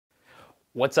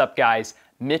What's up, guys?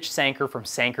 Mitch Sanker from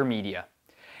Sanker Media,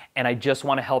 and I just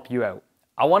want to help you out.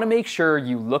 I want to make sure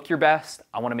you look your best,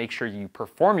 I want to make sure you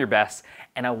perform your best,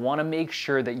 and I want to make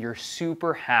sure that you're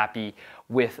super happy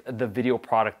with the video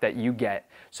product that you get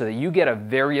so that you get a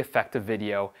very effective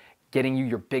video getting you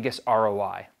your biggest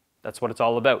ROI. That's what it's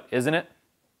all about, isn't it?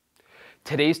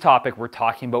 Today's topic, we're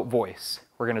talking about voice.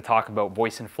 We're going to talk about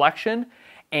voice inflection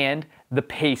and the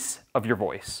pace of your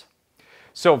voice.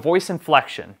 So voice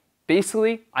inflection.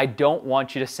 Basically, I don't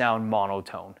want you to sound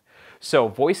monotone. So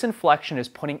voice inflection is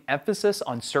putting emphasis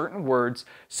on certain words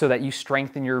so that you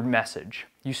strengthen your message.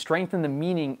 You strengthen the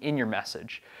meaning in your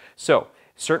message. So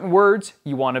certain words,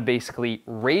 you want to basically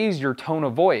raise your tone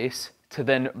of voice to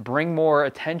then bring more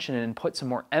attention and put some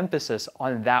more emphasis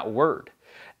on that word.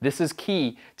 This is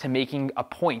key to making a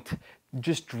point,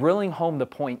 just drilling home the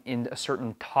point in a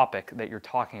certain topic that you're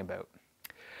talking about.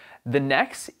 The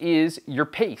next is your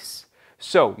pace.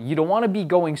 So you don't want to be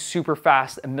going super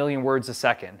fast, 1,000,000 words a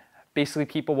second. Basically,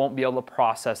 people won't be able to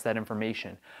process that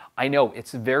information. I know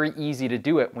it's very easy to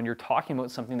do it when you're talking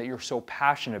about something that you're so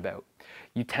passionate about.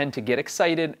 You tend to get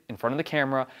excited in front of the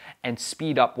camera and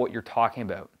speed up what you're talking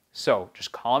about. So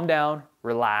just calm down,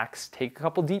 relax, take a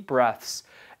couple deep breaths,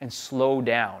 and slow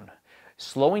down.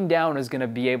 Slowing down is going to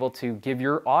be able to give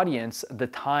your audience the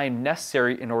time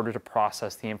necessary in order to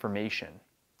process the information.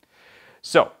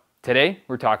 So today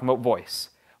we're talking about voice.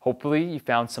 Hopefully you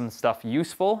found some stuff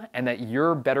useful and that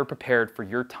you're better prepared for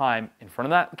your time in front of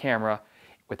that camera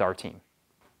with our team.